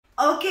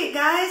Okay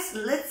guys,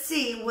 let's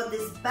see what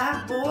this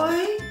bad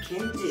boy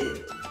can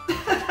do.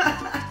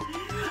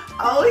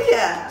 Oh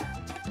yeah.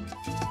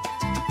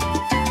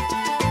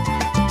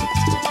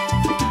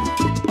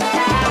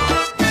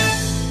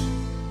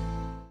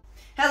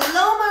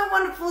 Hello my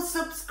wonderful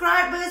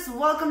subscribers,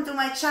 welcome to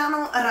my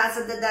channel.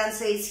 Rasa the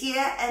Dancer is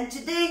here, and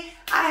today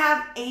I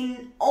have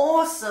an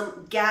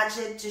awesome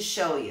gadget to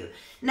show you.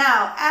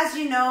 Now, as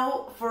you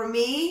know, for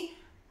me,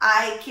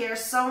 I care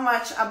so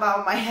much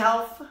about my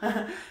health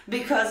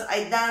because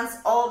I dance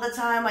all the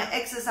time, I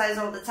exercise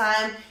all the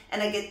time,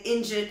 and I get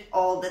injured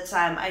all the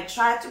time. I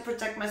try to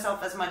protect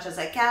myself as much as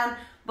I can,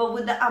 but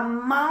with the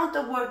amount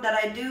of work that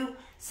I do,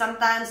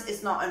 sometimes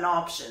it's not an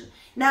option.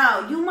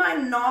 Now, you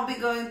might not be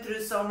going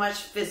through so much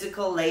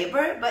physical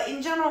labor, but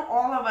in general,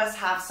 all of us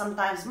have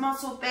sometimes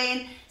muscle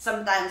pain,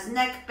 sometimes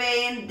neck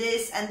pain,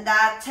 this and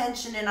that,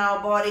 tension in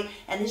our body,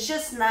 and it's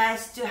just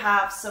nice to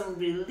have some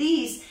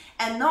release.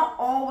 And not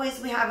always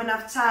we have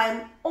enough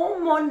time or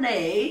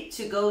money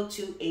to go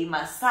to a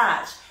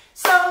massage.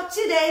 So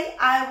today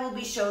I will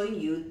be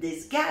showing you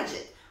this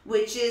gadget,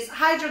 which is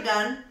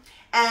Hydragun,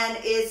 and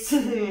it's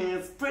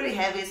pretty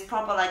heavy, it's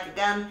proper like a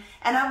gun.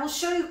 And I will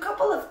show you a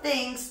couple of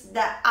things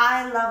that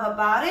I love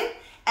about it,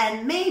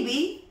 and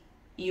maybe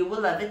you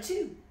will love it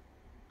too.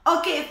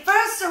 Okay,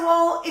 first of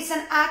all, it's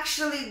an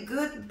actually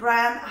good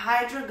brand.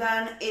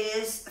 Hydragun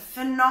is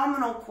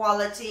phenomenal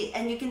quality,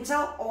 and you can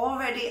tell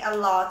already a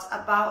lot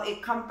about a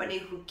company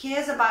who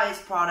cares about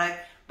its product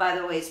by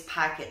the way it's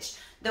packaged.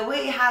 The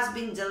way it has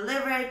been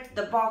delivered,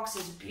 the box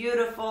is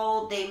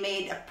beautiful. They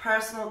made a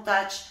personal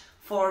touch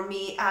for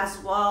me as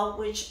well,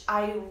 which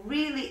I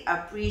really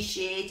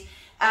appreciate.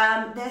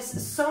 There's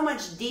so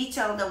much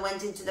detail that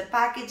went into the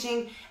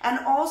packaging, and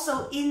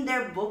also in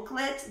their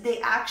booklet they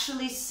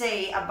actually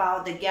say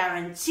about the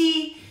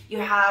guarantee. You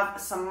have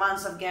some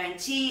months of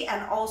guarantee,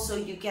 and also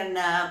you can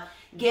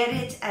get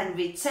it and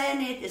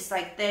return it. It's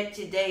like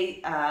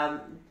 30-day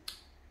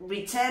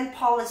return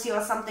policy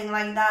or something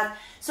like that.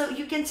 So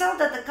you can tell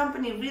that the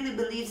company really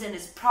believes in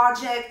its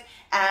project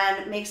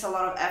and makes a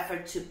lot of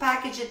effort to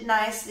package it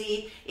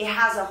nicely. It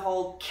has a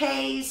whole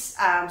case,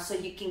 so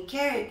you can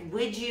carry it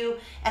with you,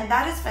 and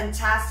that is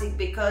fantastic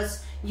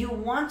because you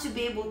want to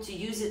be able to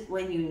use it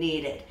when you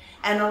need it.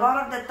 And a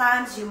lot of the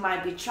times you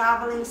might be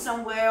traveling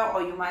somewhere,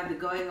 or you might be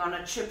going on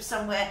a trip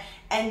somewhere,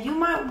 and you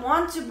might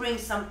want to bring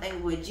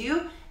something with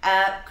you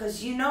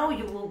because you know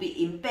you will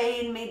be in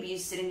pain. Maybe you're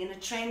sitting in a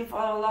train for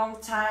a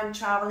long time,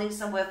 traveling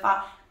somewhere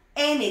far,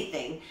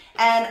 anything.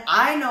 And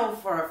I know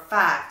for a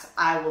fact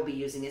I will be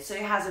using it. So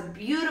it has a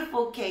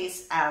beautiful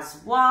case as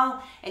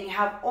well, and you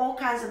have all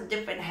kinds of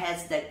different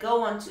heads that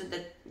go onto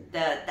the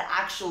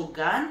actual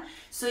gun,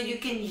 so you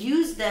can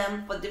use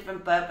them for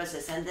different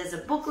purposes. And there's a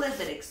booklet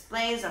that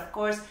explains, of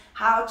course,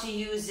 how to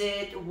use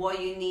it, what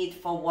you need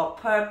for what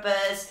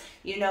purpose,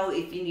 you know,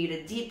 if you need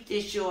a deep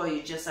tissue or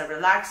you just a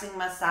relaxing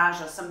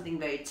massage or something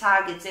very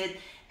targeted.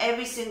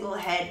 Every single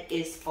head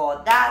is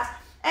for that.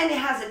 And it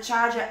has a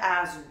charger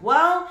as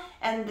well,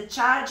 and the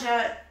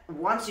charger,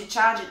 once you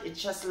charge it, it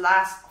just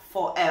lasts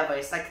forever.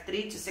 It's like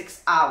 3 to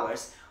 6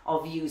 hours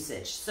of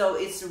usage. So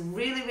it's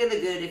really,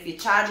 really good. If you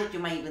charge it, you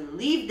might even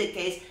leave the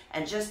case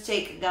and just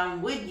take a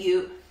gun with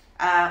you,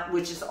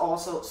 which is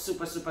also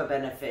super, super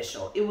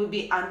beneficial. It would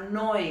be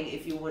annoying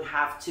if you would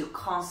have to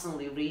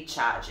constantly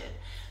recharge it.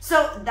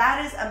 So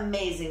that is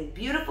amazing.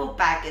 Beautiful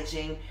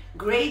packaging,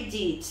 great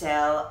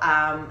detail,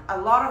 a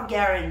lot of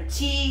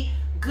guarantee,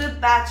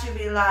 good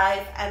battery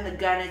life, and the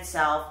gun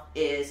itself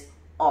is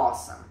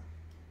awesome.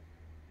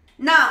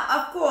 Now,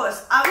 of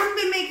course, I wouldn't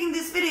be making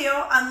this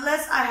video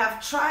unless I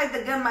have tried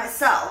the gun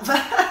myself.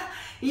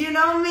 You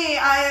know me,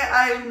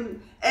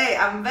 I'm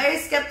very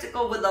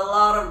skeptical with a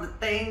lot of the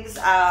things.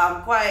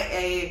 I'm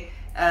a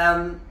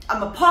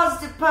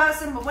positive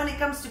person, but when it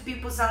comes to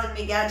people selling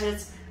me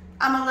gadgets,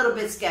 I'm a little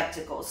bit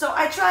skeptical. So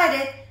I tried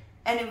it,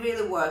 and it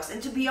really works. And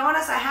to be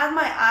honest, I had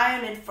my eye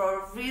on it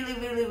for a really,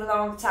 really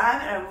long time,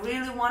 and I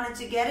really wanted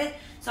to get it.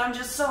 So I'm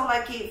just so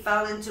lucky it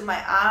fell into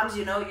my arms.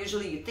 You know,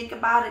 usually you think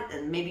about it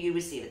and maybe you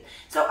receive it.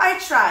 So I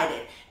tried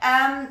it.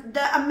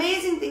 The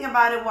amazing thing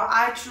about it, what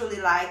I truly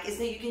like, is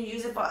that you can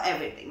use it for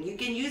everything. You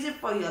can use it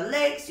for your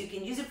legs, you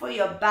can use it for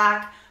your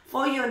back,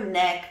 for your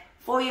neck,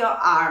 for your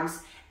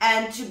arms.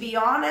 And to be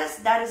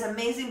honest, that is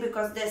amazing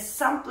because there's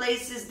some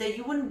places that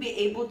you wouldn't be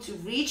able to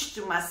reach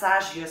to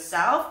massage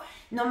yourself,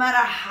 no matter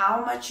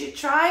how much you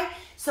try.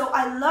 So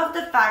I love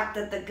the fact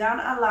that the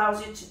gun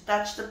allows you to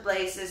touch the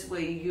places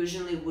where you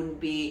usually wouldn't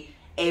be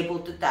able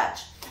to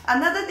touch.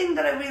 Another thing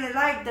that I really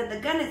like, that the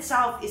gun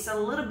itself is a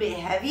little bit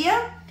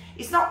heavier.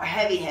 It's not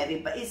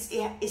heavy, but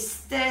it's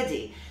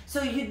sturdy.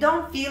 So you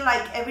don't feel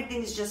like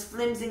everything is just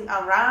flimsing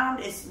around.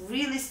 It's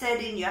really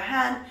steady in your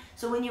hand.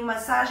 So when you're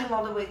massaging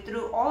all the way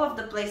through all of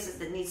the places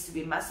that needs to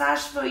be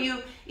massaged for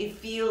you, it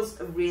feels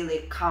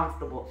really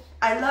comfortable.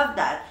 I love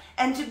that.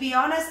 And to be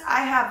honest,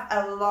 I have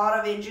a lot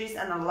of injuries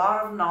and a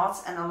lot of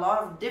knots and a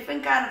lot of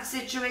different kind of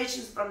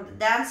situations from the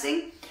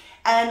dancing.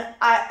 And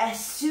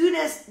as soon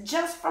as,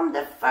 just from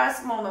the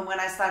first moment when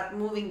I start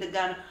moving the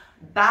gun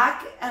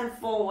back and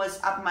forwards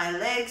up my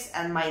legs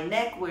and my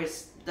neck,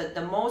 was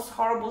the most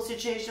horrible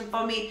situation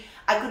for me.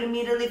 I could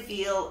immediately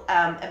feel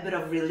a bit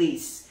of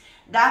release.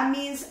 That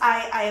means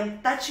I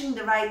am touching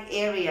the right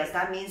areas.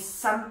 That means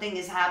something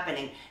is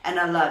happening, and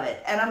I love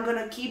it. And I'm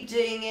gonna keep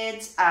doing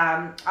it.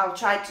 I'll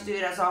try to do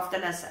it as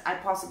often as I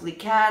possibly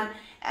can,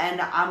 and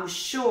I'm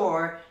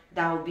sure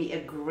that will be a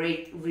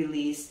great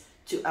release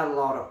to a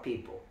lot of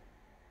people.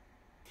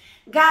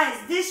 Guys,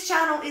 this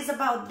channel is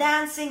about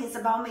dancing. It's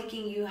about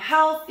making you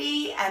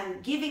healthy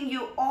and giving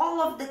you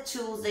all of the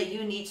tools that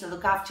you need to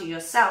look after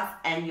yourself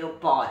and your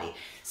body.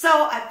 So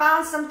I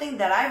found something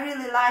that I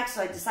really like,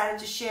 so I decided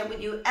to share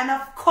with you. And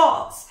of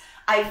course,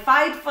 I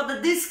fight for the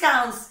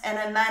discounts, and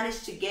I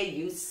managed to get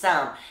you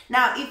some.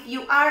 Now, if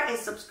you are a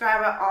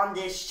subscriber on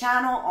this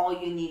channel, all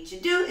you need to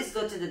do is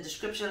go to the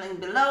description link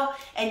below,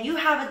 and you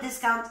have a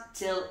discount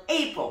till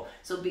April.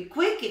 So be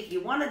quick. If you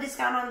want a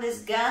discount on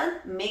this gun,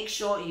 make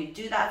sure you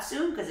do that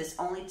soon, because it's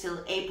only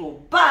till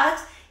April. But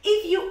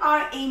if you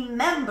are a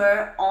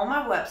member on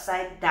my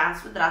website,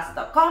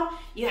 dancewithrasa.com,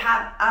 you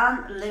have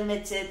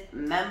unlimited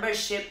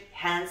membership,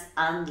 hence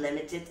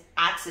unlimited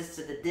access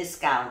to the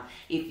discount.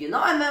 If you're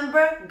not a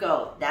member,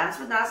 go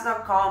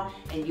dancewithrasa.com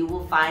and you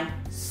will find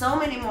so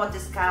many more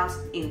discounts,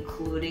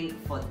 including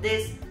for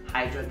this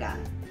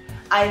Hydragun.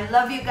 I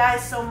love you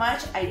guys so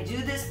much. I do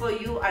this for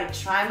you. I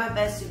try my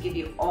best to give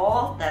you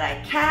all that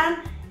I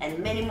can, and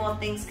many more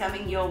things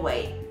coming your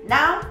way.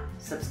 Now,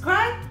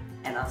 subscribe,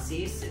 and I'll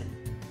see you soon.